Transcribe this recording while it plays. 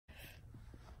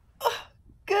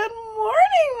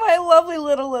lovely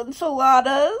little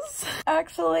enchiladas.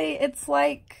 Actually, it's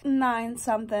like 9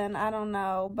 something. I don't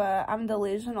know, but I'm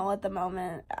delusional at the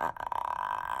moment.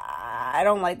 I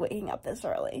don't like waking up this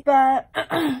early. But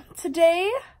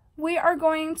today we are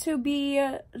going to be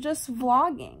just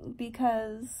vlogging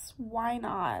because why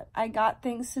not? I got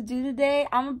things to do today.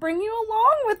 I'm gonna bring you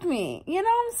along with me. You know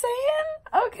what I'm saying?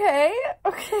 Okay.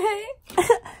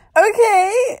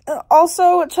 Okay.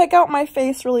 Also, check out my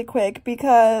face really quick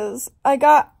because I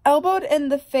got elbowed in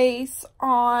the face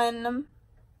on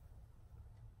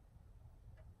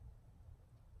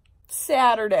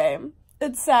Saturday.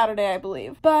 It's Saturday, I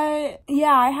believe. But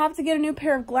yeah, I have to get a new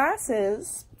pair of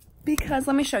glasses because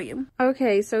let me show you.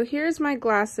 Okay, so here's my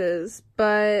glasses,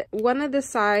 but one of the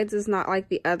sides is not like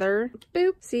the other.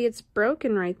 Boop. See, it's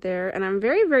broken right there, and I'm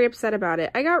very, very upset about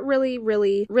it. I got really,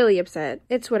 really, really upset.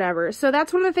 It's whatever. So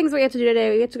that's one of the things we have to do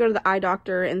today. We have to go to the eye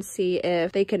doctor and see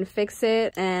if they can fix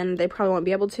it, and they probably won't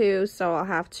be able to, so I'll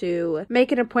have to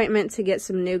make an appointment to get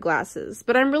some new glasses.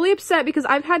 But I'm really upset because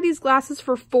I've had these glasses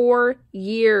for 4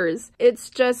 years.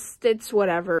 It's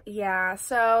whatever. Yeah,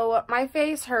 so my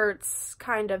face hurts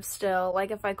kind of still.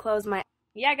 Like if I close my...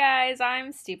 Yeah, guys,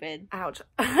 I'm stupid. Ouch.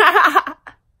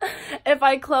 If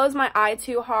I close my eye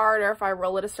too hard or if I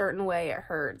roll it a certain way, it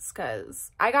hurts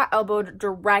because I got elbowed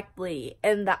directly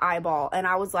in the eyeball and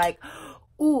I was like,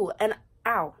 ooh, and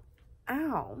ow,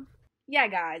 ow. Yeah,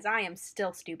 guys, I am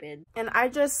still stupid. And I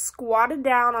just squatted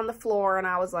down on the floor and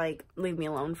I was like, leave me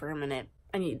alone for a minute.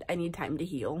 I need time to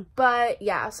heal. But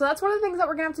yeah, so that's one of the things that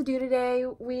we're gonna have to do today.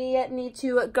 We need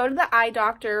to go to the eye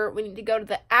doctor. We need to go to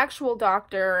the actual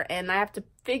doctor, and I have to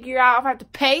figure out if I have to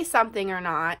pay something or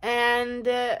not. And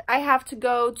I have to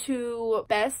go to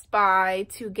Best Buy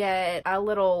to get a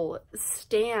little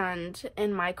stand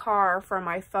in my car for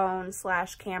my phone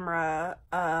 / camera,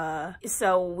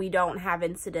 so we don't have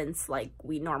incidents like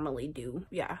we normally do.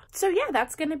 Yeah. So yeah,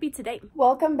 that's gonna be today.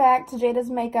 Welcome back to Jayda's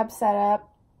makeup setup.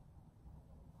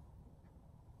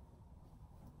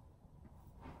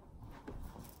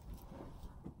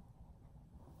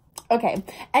 Okay,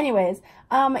 anyways,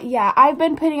 yeah, I've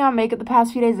been putting on makeup the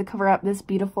past few days to cover up this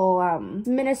beautiful,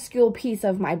 minuscule piece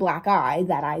of my black eye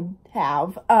that I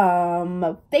have.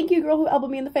 Thank you, girl who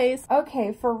elbowed me in the face.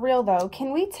 Okay, for real though,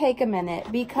 can we take a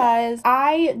minute? Because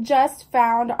I just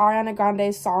found Ariana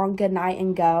Grande's song, Good Night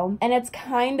and Go, and it's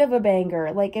kind of a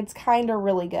banger. Like, it's kind of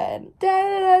really good.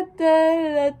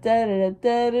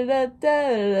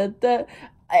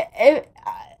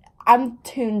 I'm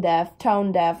tone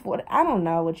deaf, what, I don't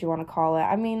know what you want to call it.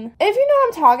 I mean, if you know what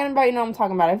I'm talking about, you know what I'm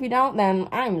talking about. If you don't, then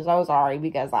I'm so sorry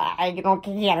because I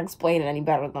can't explain it any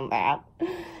better than that.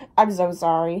 I'm so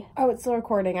sorry. Oh, it's still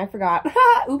recording, I forgot.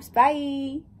 Oops,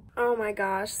 bye. Oh my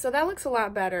gosh, so that looks a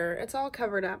lot better. It's all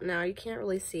covered up now, you can't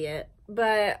really see it.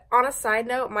 But on a side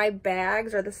note, my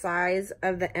bags are the size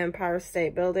of the Empire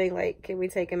State Building. Like, can we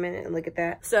take a minute and look at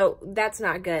that? So that's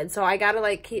not good. So I gotta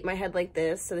like keep my head like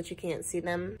this so that you can't see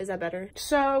them. Is that better?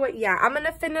 So yeah, I'm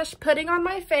gonna finish putting on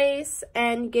my face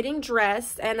and getting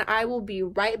dressed and I will be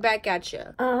right back at you.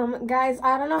 Guys,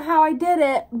 I don't know how I did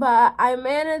it, but I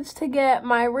managed to get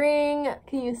my ring.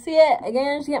 Can you see it? I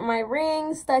managed to get my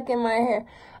ring stuck in my hair.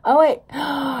 Oh wait,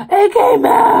 it came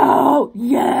out!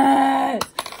 Yes!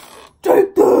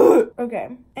 Take that! Okay,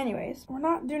 anyways, we're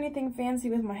not doing anything fancy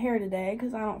with my hair today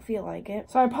because I don't feel like it.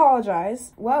 So I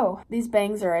apologize. Whoa, these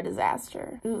bangs are a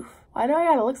disaster. Oof. Why do I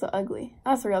gotta look so ugly?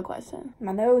 That's the real question.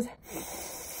 My nose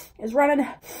is running.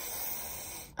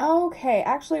 Okay,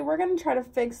 actually, we're gonna try to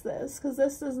fix this because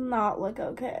this does not look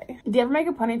okay. Do you ever make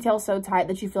a ponytail so tight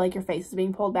that you feel like your face is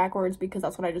being pulled backwards? Because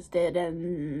that's what I just did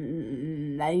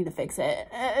and I need to fix it.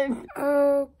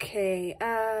 Okay,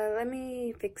 let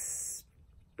me fix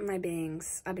my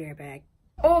bangs. I'll be right back.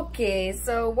 Okay,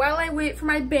 so while I wait for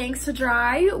my bangs to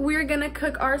dry, we're gonna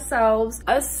cook ourselves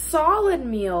a solid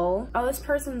meal. Oh, this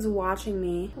person's watching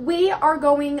me. We are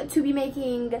going to be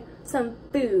making some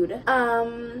food. I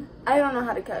don't know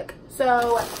how to cook.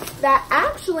 So that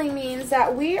actually means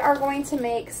that we are going to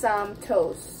make some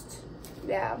toast.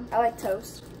 Yeah, I like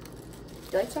toast.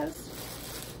 Do you like toast?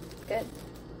 Good.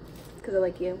 Because I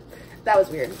like you. That was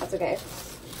weird. That's okay.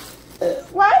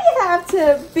 Why do you have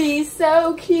to be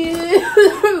so cute?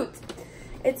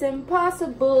 It's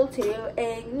impossible to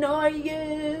ignore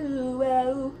you.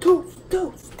 Oh. Toast,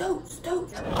 toast, toast,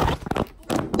 toast.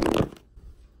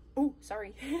 Ooh,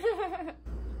 sorry.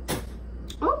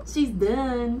 Oh, she's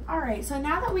done. All right, so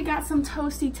now that we got some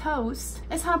toasty toast,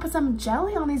 it's time to put some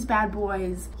jelly on these bad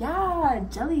boys. Yeah,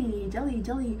 jelly, jelly,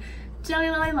 jelly.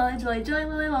 Jelly, lolly, lolly, jelly, jelly,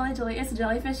 lolly, lolly, jelly. It's a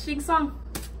jellyfishing song.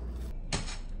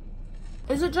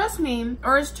 Is it just me,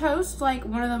 or is toast like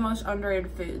one of the most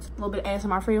underrated foods? A little bit of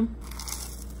ASMR for you.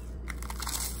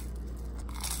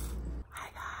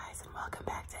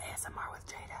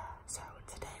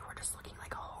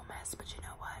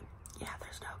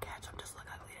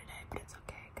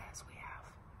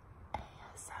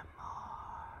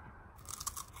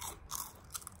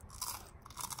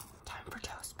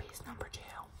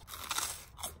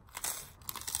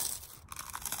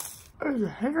 There's a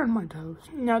hair on my toes.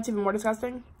 Now it's even more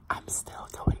disgusting. I'm still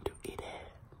going to eat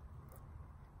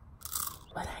it.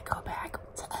 When I go back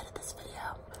to edit this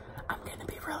video, I'm gonna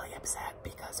be really upset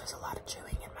because there's a lot of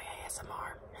chewing in my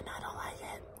ASMR and I don't like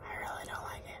it. I really don't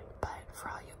like it. But for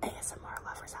all you ASMR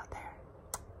lovers out there,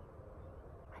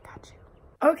 I got you.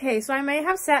 Okay, so I may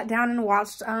have sat down and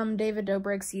watched David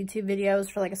Dobrik's YouTube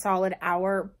videos for like a solid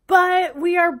hour, but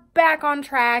we are back on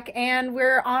track and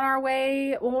we're on our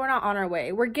way. Well, we're not on our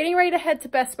way. We're getting ready to head to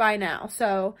Best Buy now,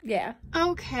 so yeah.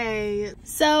 Okay,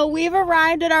 so we've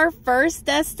arrived at our first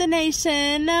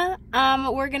destination.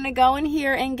 We're gonna go in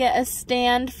here and get a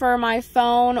stand for my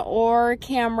phone or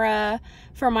camera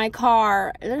for my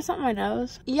car. Is there something on my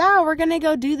nose? Yeah, we're gonna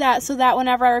go do that so that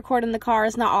whenever I record in the car,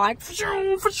 it's not all like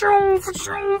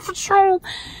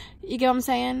you get what I'm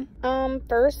saying?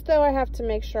 First though, I have to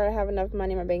make sure I have enough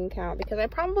money in my bank account because I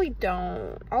probably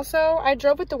don't. Also, I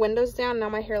drove with the windows down. Now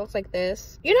my hair looks like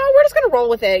this. You know, we're just gonna roll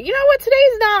with it. You know what?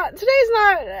 Today's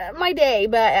not my day,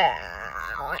 but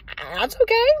that's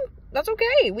okay. That's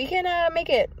okay. We can make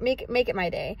it my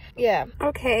day. Yeah.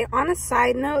 Okay, on a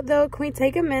side note though, can we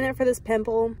take a minute for this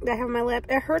pimple that I have on my lip?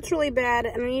 It hurts really bad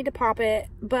and I need to pop it,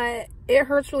 but it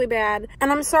hurts really bad.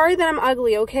 And I'm sorry that I'm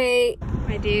ugly, okay?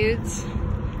 My dudes,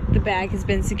 the bag has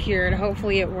been secured.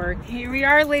 Hopefully it worked. Here we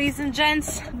are, ladies and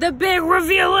gents. The big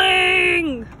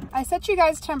revealing! I set you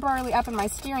guys temporarily up in my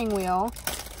steering wheel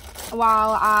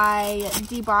while I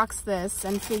debox this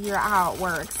and figure out how it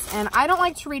works. And I don't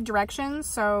like to read directions,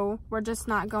 so we're just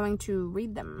not going to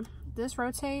read them. This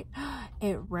rotate?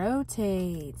 It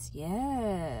rotates,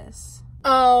 yes.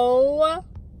 Oh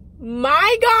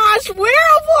my gosh, we're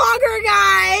a vlogger,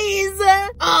 guys!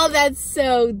 Oh, that's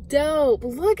so dope.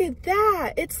 Look at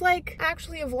that. It's like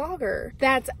actually a vlogger.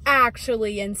 That's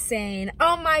actually insane.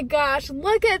 Oh my gosh,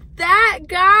 look at that,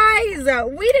 guys.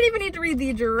 We didn't even need to read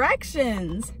the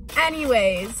directions.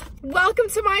 Anyways, welcome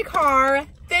to my car.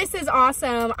 This is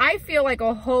awesome. I feel like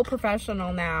a whole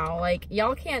professional now. Like,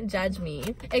 y'all can't judge me.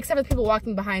 Except for the people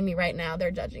walking behind me right now.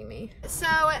 They're judging me. So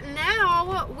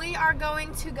now we are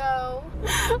going to go.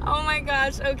 Oh my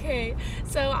gosh, okay.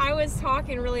 So I was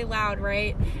talking really loud,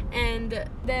 right? And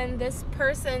then this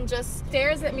person just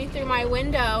stares at me through my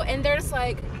window and they're just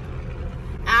like,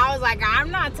 I was like, I'm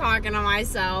not talking to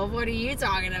myself. What are you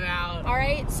talking about? All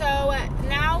right, so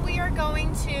now we are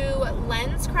going to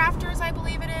Lens Crafters, I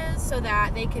believe it is, so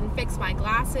that they can fix my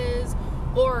glasses,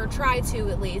 or try to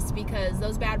at least, because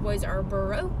those bad boys are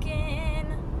broken.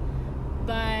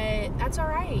 But that's all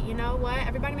right. You know what?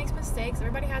 Everybody makes mistakes.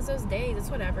 Everybody has those days.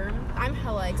 It's whatever. I'm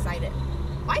hella excited.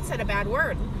 I said a bad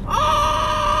word.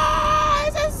 Oh,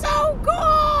 this is so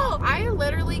cool. I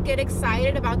literally get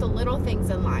excited about the little things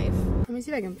in life. Let me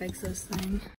see if I can fix this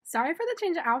thing. Sorry for the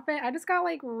change of outfit. I just got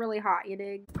like really hot, you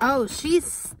dig? Oh,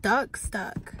 she's stuck.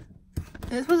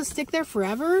 Is it supposed to stick there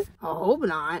forever? I hope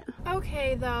not.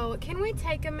 Okay though, can we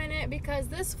take a minute because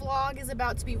this vlog is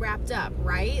about to be wrapped up,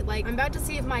 right? Like, I'm about to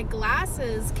see if my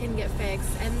glasses can get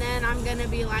fixed and then I'm gonna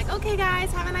be like, okay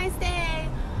guys, have a nice day.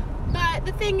 But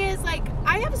the thing is, like,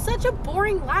 I have such a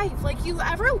boring life. Like, you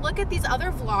ever look at these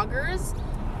other vloggers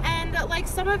and like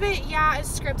some of it, yeah, is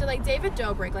scripted. Like David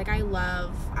Dobrik, like I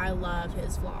love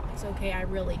his vlogs, okay, I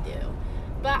really do.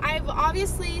 But I've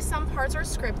obviously, some parts are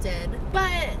scripted,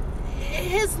 but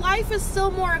his life is still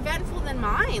more eventful than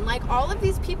mine. Like, all of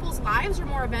these people's lives are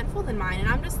more eventful than mine, and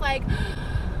I'm just like,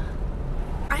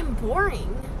 I'm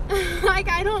boring. Like,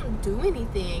 I don't do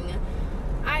anything.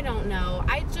 I don't know.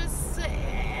 I just,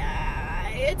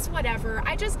 it's whatever.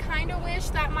 I just kind of wish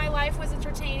that my life was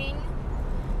entertaining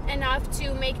enough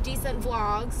to make decent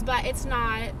vlogs, but it's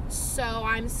not, so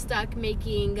I'm stuck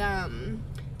making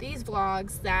these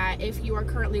vlogs that, if you are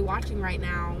currently watching right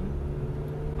now,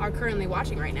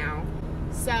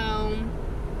 so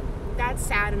that's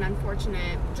sad and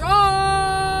unfortunate. Drive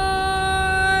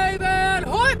and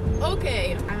hot.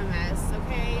 Okay, I'm a mess.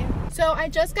 Okay, so I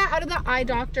just got out of the eye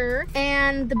doctor,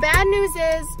 and the bad news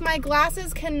is my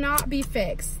glasses cannot be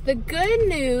fixed. The good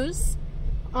news,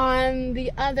 on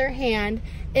the other hand,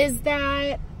 is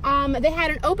that they had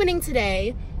an opening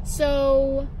today,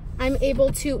 so I'm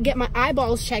able to get my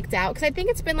eyeballs checked out, because I think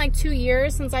it's been like 2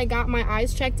 years since I got my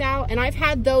eyes checked out, and I've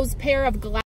had those pair of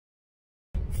glasses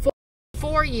for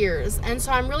 4 years, and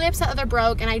so I'm really upset that they're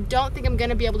broke, and I don't think I'm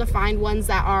gonna be able to find ones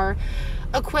that are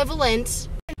equivalent.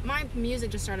 My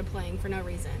music just started playing for no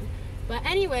reason. But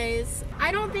anyways,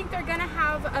 I don't think they're gonna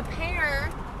have a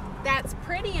pair that's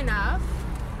pretty enough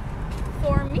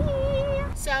for me.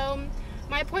 So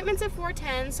my appointment's at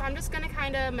 4:10, so I'm just gonna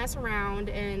kind of mess around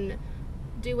and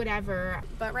do whatever.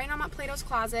 But right now I'm at Plato's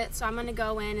Closet, so I'm gonna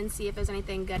go in and see if there's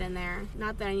anything good in there.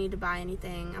 Not that I need to buy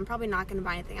anything. I'm probably not gonna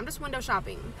buy anything. I'm just window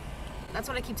shopping. That's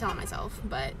what I keep telling myself,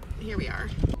 but here we are.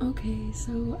 Okay,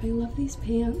 so I love these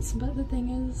pants, but the thing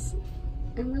is,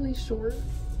 I'm really short.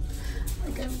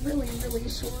 Like, I'm really, really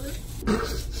short.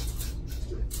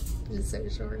 Just so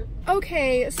short.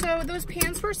 Okay, so those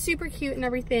pants were super cute and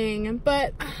everything,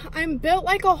 but I'm built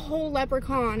like a whole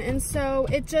leprechaun, and so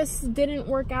it just didn't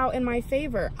work out in my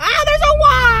favor. Ah, there's a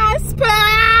wasp!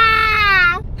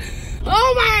 Ah!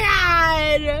 Oh my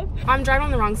god! I'm driving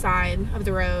on the wrong side of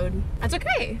the road. That's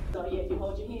okay. So yeah, you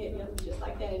hold your head just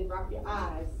like that and drop your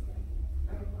eyes.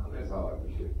 That's all I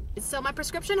appreciate. So my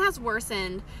prescription has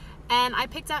worsened, and I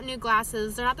picked out new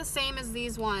glasses. They're not the same as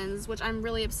these ones, which I'm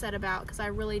really upset about because I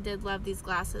really did love these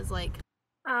glasses. Like,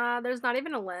 there's not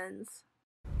even a lens.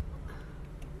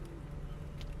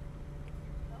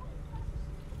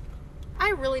 I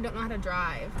really don't know how to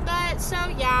drive. But so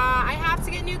yeah, I have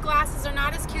to get new glasses. They're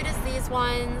not as cute as these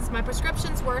ones. My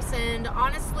prescription's worsened.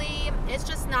 Honestly, it's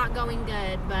just not going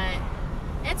good, but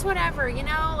it's whatever, you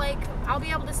know, like I'll be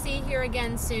able to see her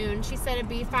again soon. She said it'd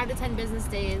be 5 to 10 business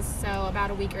days, so about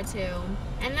a week or two.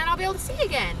 And then I'll be able to see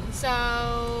again.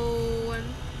 So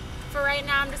for right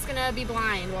now, I'm just gonna be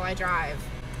blind while I drive.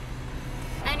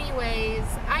 Anyways,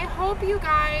 I hope you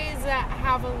guys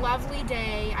have a lovely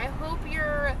day. I hope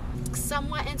you're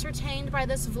somewhat entertained by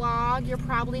this vlog. You're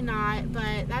probably not,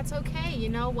 but that's okay. You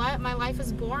know what? My life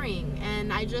is boring,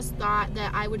 and I just thought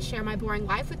that I would share my boring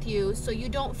life with you so you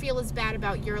don't feel as bad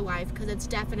about your life, because it's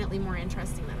definitely more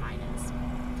interesting than mine is.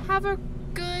 Have a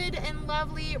good and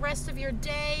lovely rest of your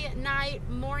day, night,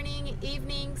 morning,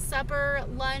 evening, supper,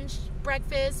 lunch,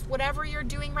 breakfast, whatever you're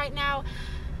doing right now.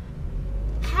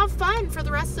 Have fun for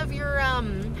the rest of your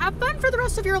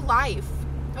life,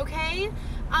 okay?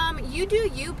 You do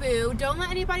you, boo. Don't let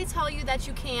anybody tell you that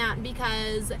you can't,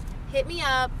 because hit me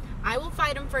up. I will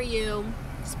fight them for you.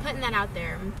 Just putting that out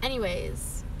there.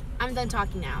 Anyways, I'm done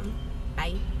talking now.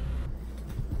 Bye.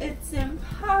 It's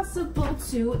impossible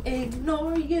to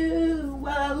ignore you.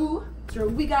 Whoa. So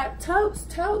we got toast,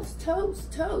 toast,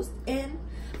 toast, toast in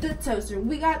the toaster.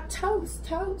 We got toast,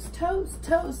 toast, toast,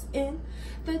 toast in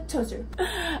the toaster.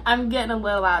 I'm getting a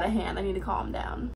little out of hand. I need to calm down.